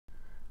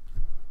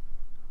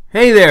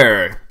Hey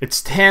there,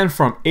 it's Tan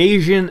from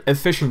Asian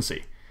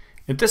Efficiency.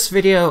 In this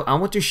video, I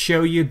want to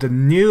show you the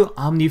new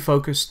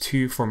OmniFocus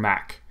 2 for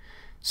Mac.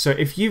 So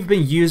if you've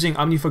been using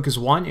OmniFocus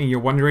 1 and you're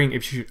wondering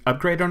if you should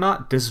upgrade or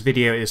not, this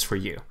video is for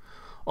you.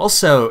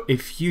 Also,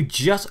 if you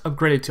just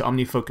upgraded to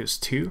OmniFocus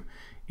 2 and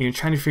you're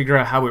trying to figure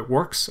out how it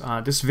works,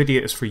 this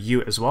video is for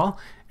you as well,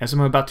 as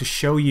I'm about to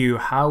show you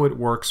how it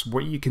works,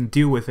 what you can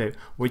do with it,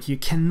 what you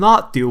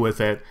cannot do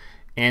with it,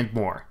 and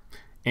more.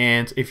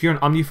 And if you're an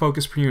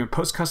OmniFocus Premium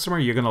Post customer,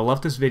 you're going to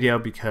love this video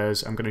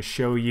because I'm going to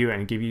show you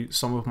and give you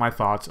some of my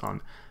thoughts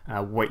on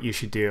what you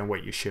should do and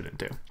what you shouldn't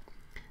do.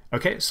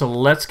 Okay, so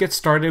let's get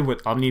started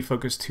with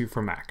OmniFocus 2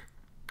 for Mac.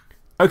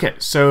 Okay,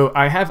 so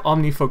I have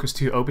OmniFocus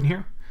 2 open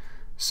here.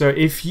 So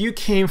if you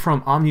came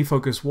from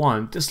OmniFocus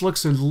 1, this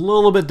looks a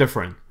little bit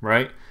different,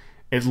 right?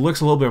 It looks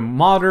a little bit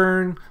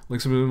modern,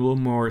 looks a little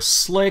more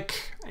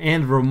slick,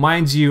 and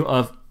reminds you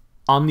of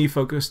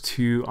OmniFocus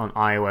 2 on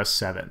iOS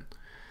 7.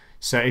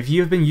 So if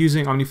you've been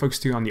using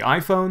OmniFocus 2 on the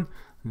iPhone,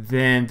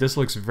 then this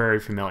looks very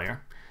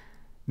familiar.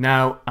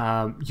 Now,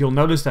 you'll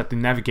notice that the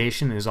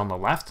navigation is on the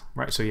left,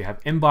 right? So you have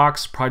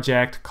Inbox,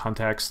 Project,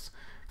 Context,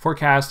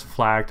 Forecast,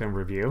 Flagged, and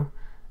Review.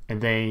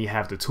 And then you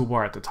have the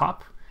toolbar at the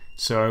top.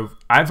 So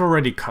I've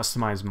already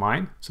customized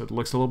mine, so it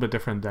looks a little bit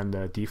different than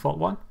the default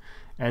one.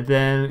 And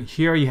then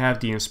here you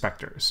have the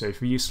inspector. So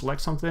if you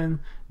select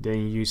something,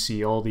 then you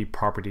see all the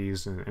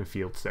properties and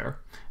fields there.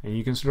 And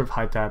you can sort of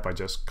hide that by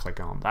just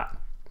clicking on that.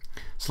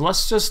 So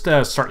let's just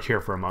start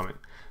here for a moment.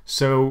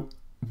 So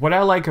what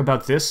I like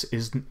about this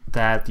is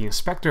that the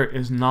inspector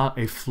is not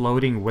a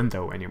floating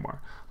window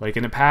anymore. Like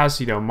in the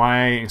past,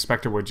 my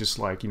inspector would just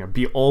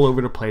be all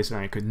over the place and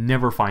I could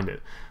never find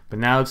it. But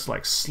now it's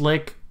like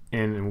slick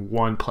and in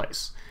one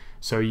place.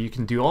 So you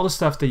can do all the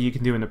stuff that you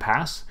can do in the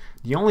past.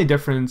 The only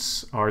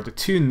difference, or the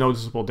two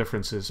noticeable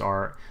differences,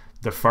 are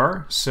the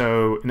fur.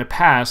 So in the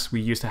past,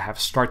 we used to have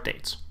start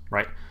dates,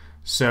 right?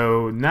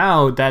 So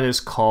now that is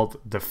called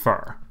the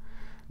fur.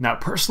 Now,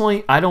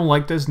 personally, I don't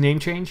like this name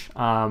change.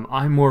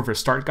 I'm more of a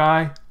start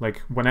guy. Like,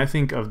 when I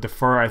think of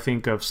defer, I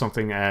think of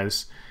something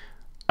as,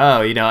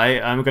 I'm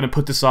going to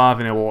put this off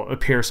and it will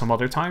appear some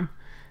other time.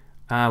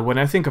 When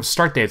I think of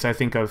start dates, I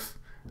think of,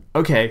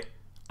 okay,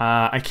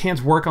 I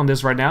can't work on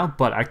this right now,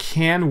 but I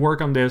can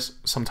work on this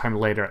sometime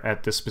later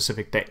at this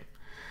specific date.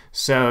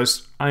 So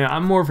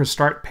I'm more of a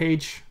start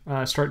page,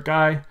 start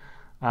guy.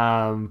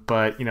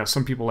 But,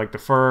 some people like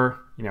defer.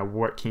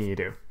 What can you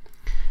do?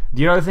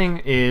 The other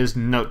thing is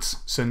notes.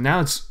 So now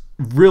it's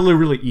really,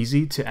 really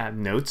easy to add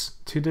notes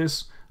to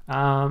this,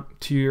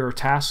 to your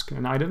task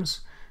and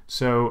items.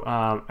 So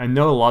I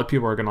know a lot of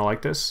people are going to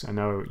like this. I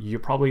know you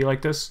probably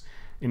like this.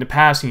 In the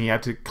past, you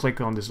had to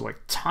click on this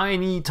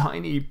tiny,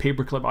 tiny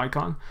paperclip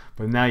icon,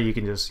 but now you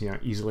can just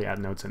easily add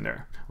notes in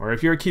there. Or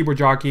if you're a keyboard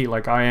jockey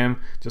like I am,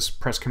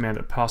 just press Command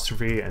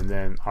apostrophe and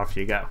then off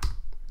you go.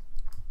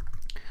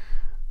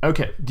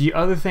 Okay, the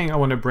other thing I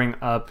want to bring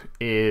up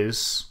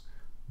is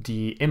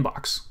the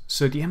inbox.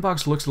 So the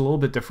inbox looks a little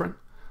bit different.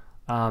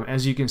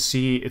 As you can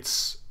see,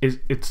 it's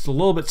a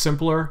little bit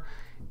simpler.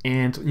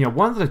 And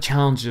one of the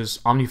challenges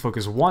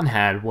OmniFocus 1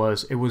 had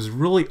was it was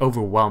really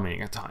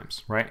overwhelming at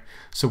times, right?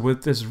 So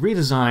with this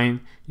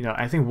redesign,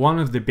 I think one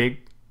of the big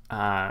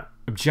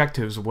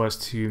objectives was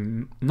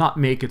to not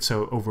make it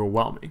so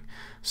overwhelming.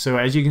 So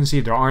as you can see,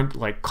 there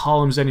aren't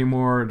columns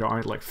anymore, there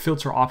aren't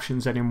filter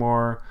options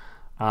anymore.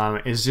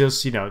 It's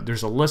just,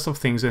 there's a list of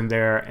things in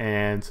there,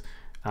 and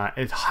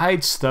it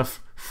hides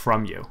stuff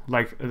from you.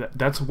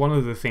 That's one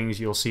of the things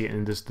you'll see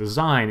in this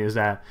design, is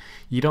that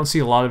you don't see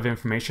a lot of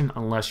information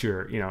unless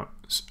you're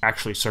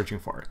actually searching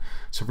for it.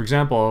 So for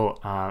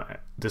example,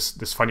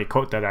 this funny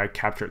quote that I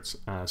captured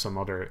some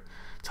other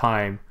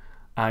time,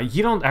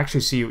 you don't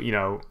actually see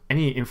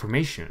any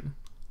information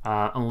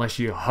unless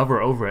you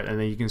hover over it, and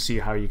then you can see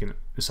how you can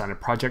assign a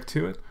project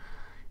to it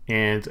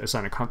and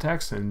assign a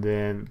context, and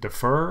then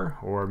defer,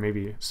 or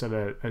maybe set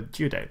a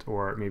due date,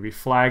 or maybe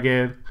flag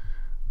it,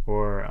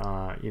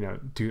 or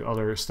do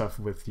other stuff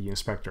with the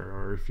inspector,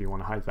 or if you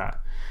want to hide that.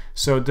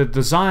 So the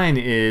design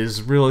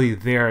is really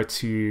there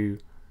to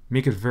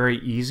make it very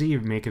easy,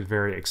 make it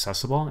very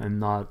accessible, and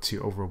not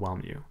to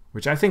overwhelm you,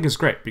 which I think is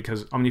great,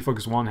 because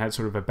OmniFocus 1 had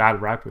sort of a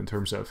bad rap in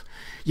terms of,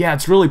 yeah,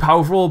 it's really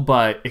powerful,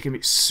 but it can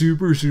be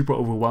super, super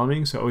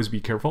overwhelming, so always be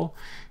careful.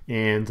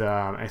 And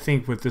I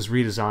think with this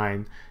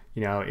redesign,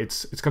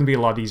 it's going to be a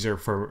lot easier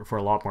for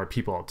a lot more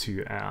people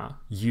to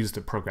use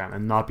the program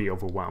and not be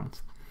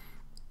overwhelmed.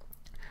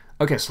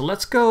 Okay, so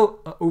let's go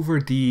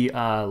over the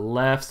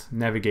left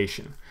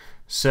navigation.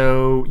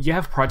 So you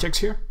have projects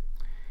here,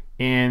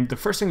 and the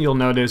first thing you'll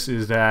notice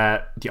is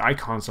that the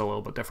icons are a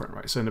little bit different,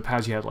 right? So in the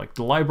past you had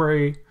the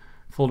library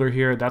folder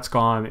here, that's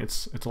gone.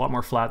 It's a lot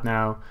more flat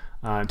now.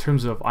 In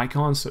terms of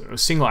icons, a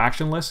single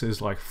action list is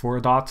 4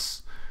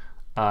 dots.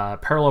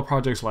 Parallel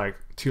projects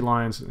 2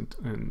 lines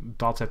and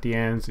dots at the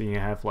end, and you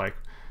have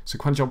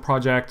sequential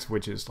project,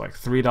 which is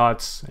 3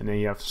 dots, and then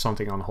you have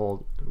something on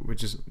hold,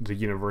 which is the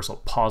universal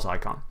pause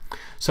icon.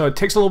 So it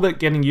takes a little bit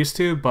getting used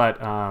to, but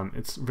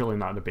it's really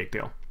not a big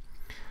deal.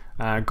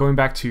 Going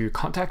back to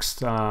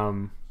context,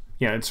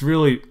 yeah, it's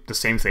really the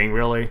same thing,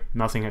 really.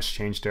 Nothing has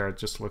changed there. It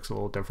just looks a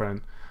little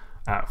different.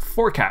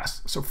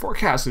 Forecast. So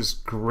forecast is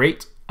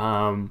great.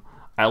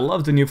 I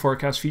love the new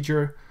forecast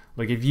feature.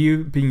 Like if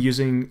you've been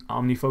using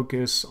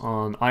OmniFocus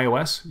on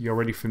iOS, you're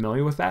already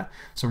familiar with that.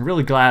 So I'm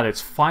really glad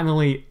it's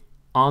finally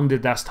on the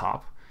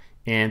desktop.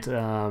 And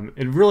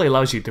it really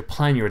allows you to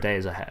plan your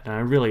days ahead. And I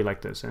really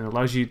like this. And it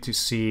allows you to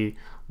see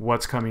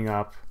what's coming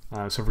up.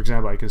 So for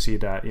example, I can see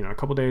that, a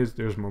couple days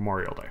there's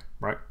Memorial Day,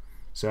 right?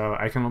 So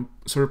I can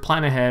sort of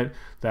plan ahead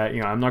that,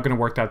 I'm not going to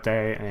work that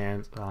day,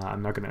 and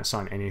I'm not going to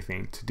assign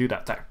anything to do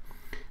that day.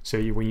 So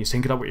when you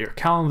sync it up with your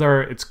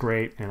calendar, it's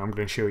great. And I'm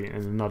going to show you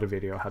in another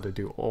video how to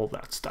do all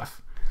that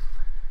stuff.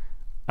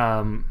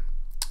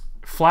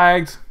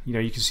 Flagged,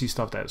 you can see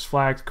stuff that is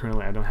flagged.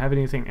 Currently, I don't have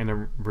anything. And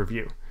then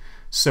review.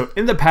 So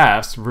in the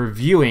past,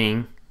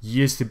 reviewing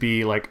used to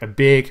be like a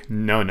big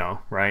no-no,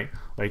 right?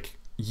 Like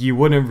you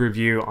wouldn't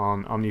review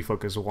on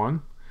OmniFocus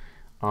 1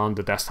 on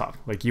the desktop.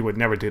 Like you would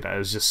never do that. It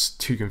was just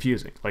too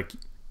confusing. Like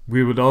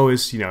we would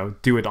always,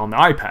 do it on the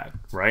iPad,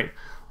 right?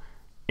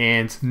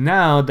 And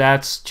now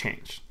that's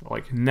changed.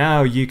 Like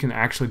now you can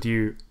actually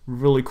do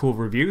really cool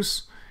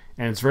reviews,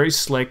 and it's very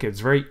slick, it's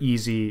very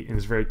easy, and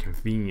it's very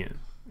convenient.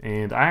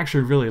 And I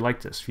actually really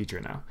like this feature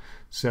now.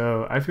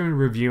 So I've been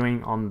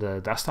reviewing on the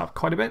desktop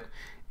quite a bit,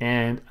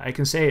 and I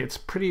can say it's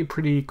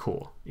pretty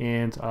cool.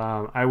 And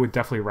I would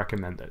definitely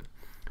recommend it.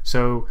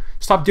 So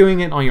stop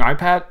doing it on your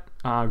iPad.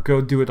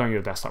 Go do it on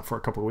your desktop for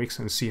a couple of weeks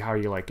and see how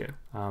you like it.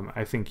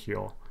 I think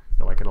you'll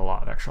like it a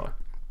lot, actually.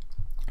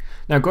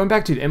 Now going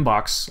back to the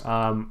inbox,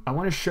 I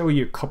want to show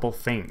you a couple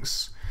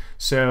things.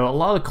 So a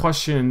lot of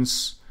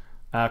questions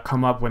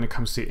come up when it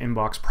comes to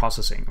inbox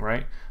processing,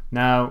 right?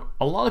 Now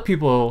a lot of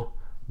people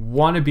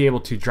want to be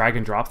able to drag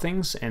and drop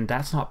things, and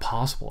that's not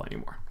possible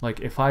anymore. Like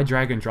if I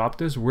drag and drop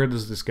this, where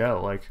does this go?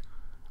 Like,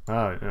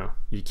 oh no,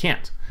 you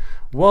can't.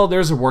 Well,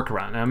 there's a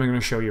workaround, and I'm going to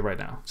show you right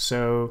now.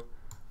 So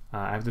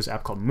I have this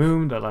app called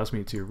Moon that allows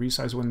me to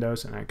resize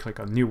windows, and I click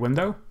on New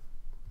Window,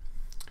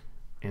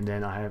 and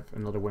then I have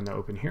another window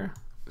open here.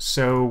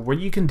 So what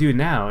you can do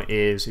now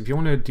is, if you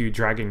want to do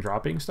drag and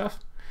dropping stuff,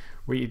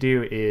 what you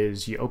do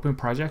is you open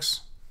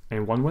projects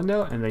in one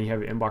window, and then you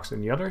have your inbox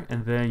in the other,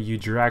 and then you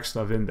drag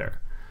stuff in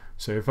there.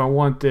 So if I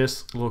want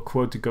this little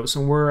quote to go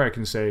somewhere, I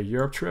can say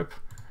Europe trip,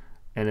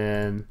 and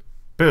then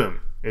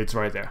boom, it's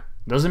right there.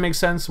 Doesn't make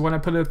sense when I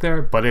put it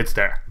there, but it's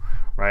there,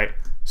 right?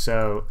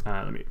 So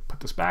let me put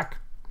this back.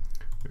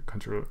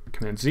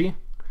 Command Z.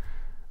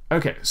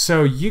 Okay,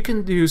 so you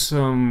can do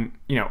some,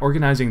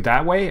 organizing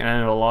that way, and I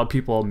know a lot of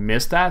people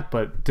miss that,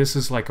 but this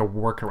is like a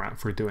workaround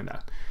for doing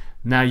that.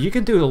 Now you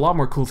can do a lot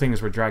more cool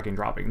things with drag and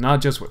dropping,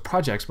 not just with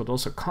projects, but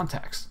also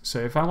context. So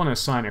if I want to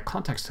assign a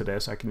context to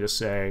this, I can just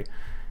say,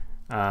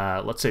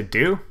 let's say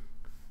due,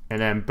 and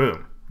then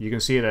boom, you can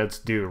see that it's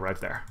due right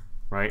there,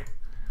 right?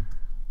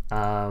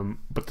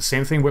 But the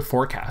same thing with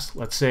forecast.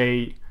 Let's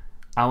say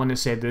I want to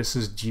say this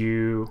is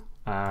due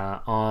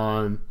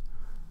on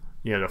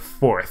the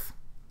 4th.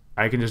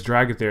 I can just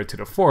drag it there to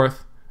the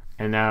 4th,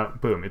 and now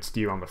boom, it's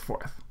due on the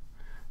 4th.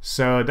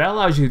 So that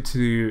allows you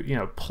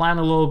to plan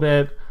a little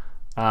bit.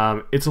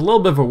 It's a little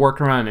bit of a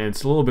workaround, and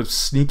it's a little bit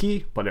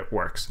sneaky, but it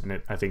works,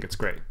 and I think it's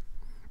great.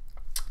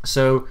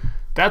 So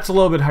that's a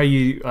little bit how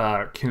you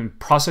can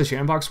process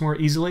your inbox more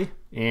easily,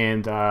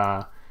 and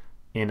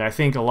I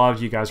think a lot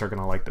of you guys are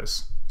gonna like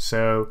this.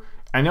 So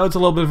I know it's a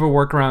little bit of a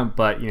workaround,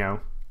 but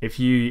if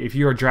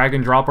you're a drag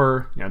and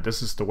dropper,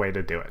 this is the way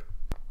to do it.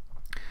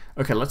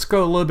 Okay, let's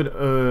go a little bit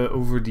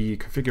over the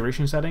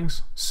configuration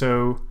settings.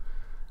 So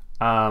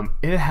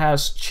it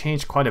has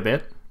changed quite a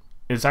bit.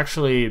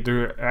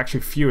 There are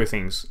actually fewer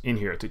things in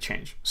here to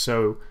change.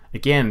 So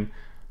again,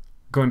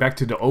 going back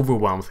to the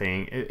overwhelm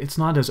thing, it's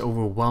not as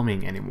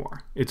overwhelming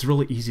anymore. It's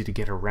really easy to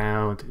get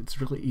around.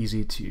 It's really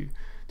easy to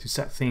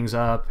set things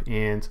up.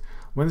 And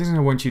one thing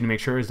I want you to make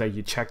sure is that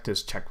you check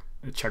this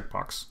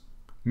checkbox.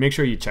 Make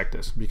sure you check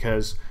this,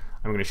 because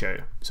I'm going to show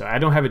you. So I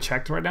don't have it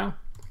checked right now.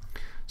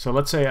 So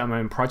let's say I'm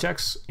in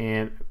projects,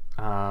 and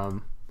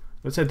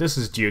let's say this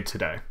is due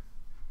today.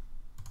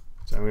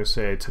 So I'm going to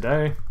say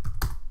today,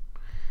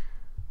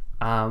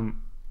 and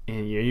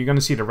you're going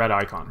to see the red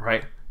icon,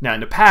 right? Now in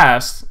the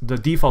past, the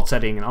default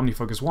setting in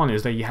OmniFocus 1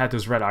 is that you had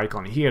this red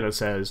icon here that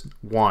says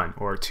 1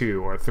 or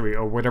 2 or 3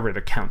 or whatever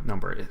the count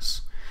number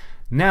is.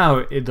 Now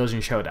it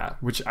doesn't show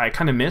that, which I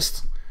kind of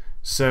missed.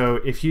 So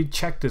if you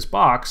check this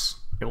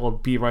box, it will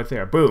be right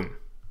there, boom,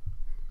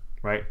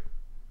 right?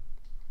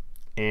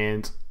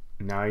 And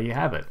now you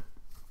have it.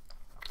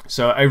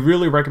 So I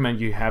really recommend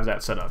you have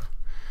that set up.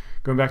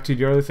 Going back to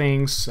the other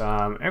things,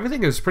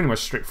 everything is pretty much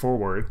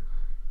straightforward,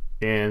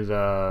 and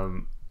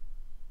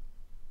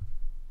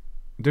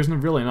there's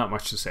really not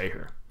much to say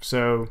here.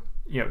 So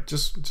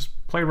just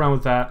play around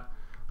with that.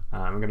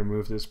 I'm gonna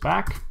move this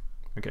back.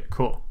 Okay,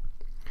 cool.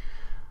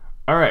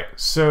 All right,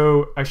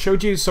 so I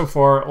showed you so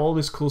far all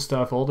this cool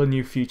stuff, all the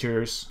new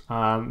features.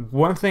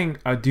 One thing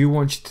I do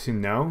want you to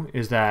know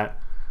is that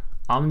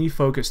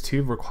OmniFocus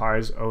 2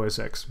 requires OS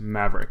X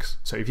Mavericks.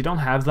 So if you don't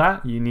have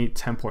that, you need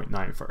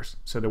 10.9 first.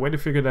 So the way to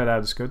figure that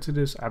out is go to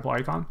this Apple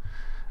icon,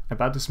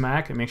 about this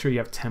Mac, and make sure you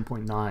have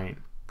 10.9.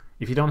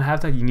 If you don't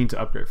have that, you need to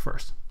upgrade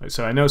first.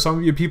 So I know some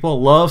of you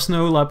people love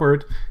Snow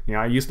Leopard. You know,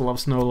 I used to love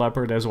Snow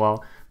Leopard as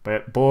well,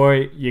 but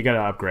boy, you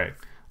gotta upgrade.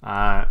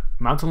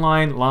 Mountain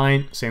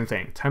Lion, same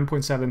thing.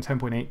 10.7,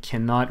 10.8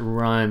 cannot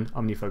run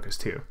OmniFocus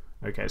 2.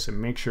 Okay, so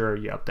make sure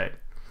you update.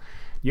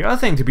 The other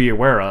thing to be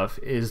aware of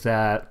is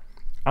that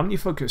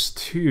OmniFocus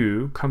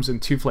 2 comes in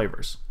 2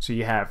 flavors. So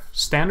you have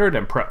Standard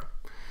and Pro.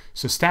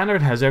 So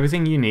Standard has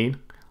everything you need,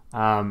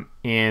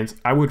 and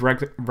I would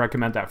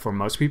recommend that for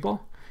most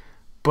people.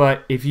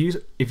 But if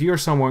you're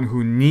someone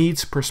who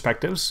needs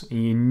perspectives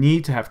and you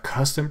need to have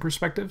custom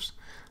perspectives,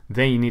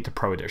 then you need the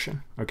Pro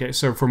Edition. Okay,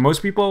 so for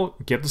most people,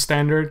 get the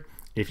Standard.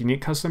 If you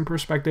need custom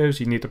perspectives,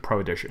 you need the Pro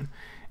Edition.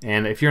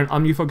 And if you're an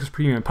OmniFocus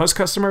Premium Post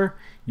customer,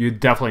 you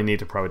definitely need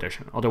the Pro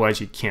Edition. Otherwise,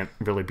 you can't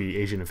really be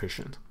Asian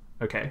efficient.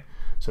 Okay,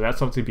 so that's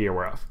something to be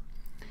aware of.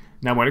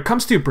 Now, when it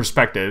comes to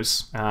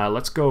perspectives,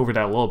 let's go over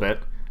that a little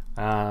bit.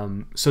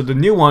 So the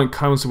new one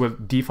comes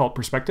with default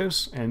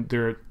perspectives, and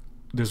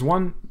there's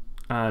one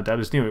that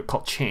is new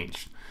called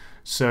Changed.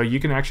 So you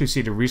can actually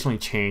see the recently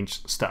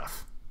changed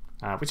stuff,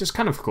 which is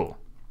kind of cool.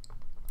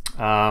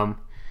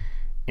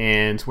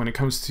 And when it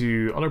comes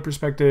to other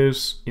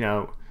perspectives, you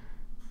know,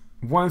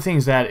 one of the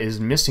things that is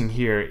missing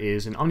here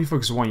is in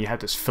OmniFocus 1, you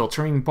had this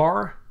filtering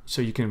bar,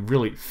 so you can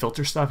really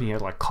filter stuff. You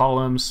had like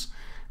columns,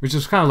 which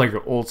is kind of like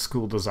an old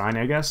school design,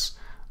 I guess.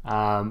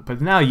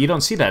 But now you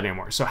don't see that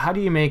anymore. So how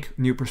do you make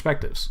new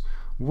perspectives?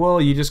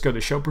 Well, you just go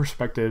to Show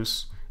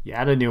Perspectives, you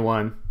add a new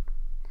one,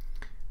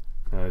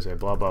 say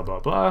blah, blah, blah,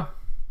 blah.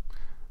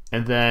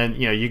 And then,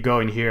 you know, you go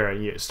in here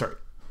and you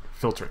start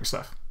filtering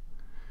stuff.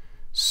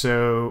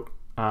 So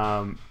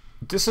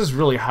this is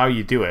really how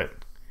you do it.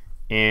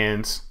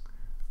 And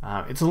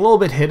it's a little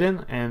bit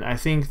hidden, and I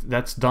think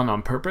that's done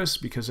on purpose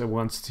because it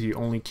wants to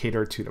only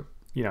cater to the,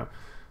 you know,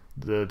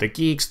 the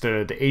geeks,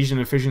 the Asian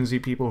efficiency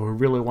people who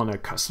really want to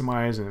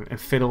customize and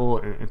fiddle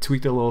and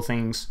tweak the little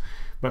things.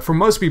 But for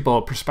most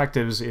people,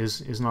 perspectives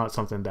is not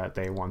something that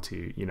they want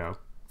to, you know,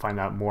 find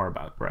out more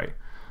about, right?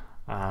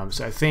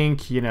 So I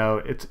think, you know,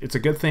 it's a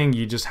good thing.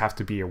 You just have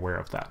to be aware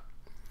of that.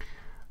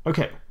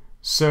 Okay,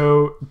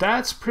 so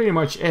that's pretty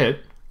much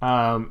it.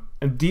 And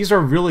these are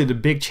really the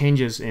big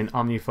changes in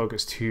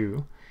OmniFocus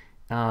 2.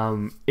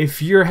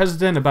 If you're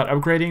hesitant about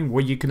upgrading,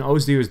 what you can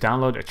always do is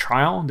download a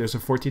trial. There's a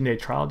 14-day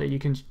trial that you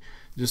can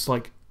just,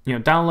 like, you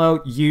know,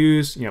 download,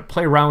 use, you know,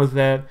 play around with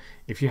it.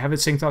 If you have it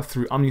synced up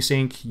through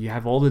OmniSync, you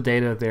have all the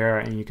data there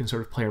and you can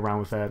sort of play around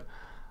with it.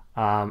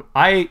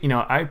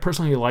 I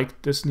personally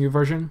like this new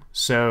version,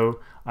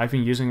 so I've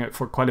been using it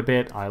for quite a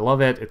bit. I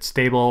love it. It's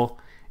stable,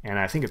 and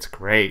I think it's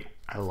great.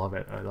 I love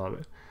it. I love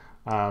it.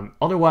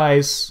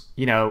 Otherwise,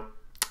 you know,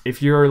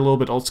 if you're a little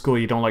bit old school,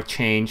 you don't like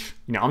change,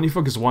 you know,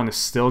 OmniFocus 1 is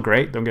still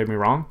great, don't get me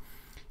wrong.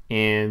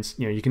 And,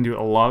 you know, you can do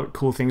a lot of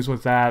cool things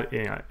with that.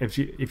 You know,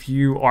 if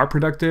you are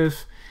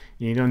productive,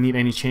 you don't need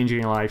any change in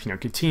your life, you know,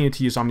 continue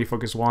to use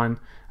OmniFocus 1.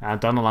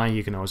 Down the line,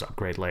 you can always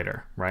upgrade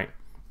later, right?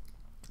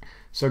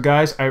 So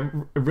guys, I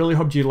really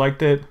hope you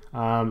liked it.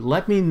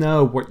 Let me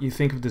know what you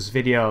think of this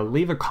video.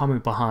 Leave a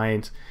comment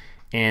behind.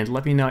 And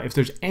let me know if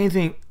there's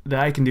anything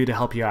that I can do to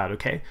help you out,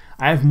 okay?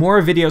 I have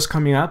more videos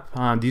coming up.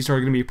 These are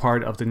going to be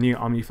part of the new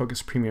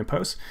OmniFocus Premium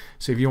Post.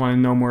 So if you want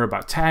to know more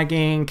about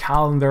tagging,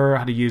 calendar,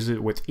 how to use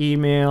it with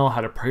email,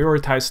 how to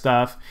prioritize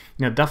stuff,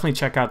 you know, definitely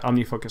check out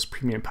OmniFocus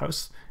Premium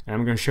Post. And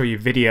I'm going to show you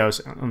videos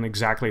on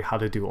exactly how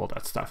to do all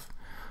that stuff.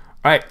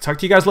 All right, talk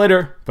to you guys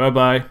later.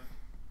 Bye-bye.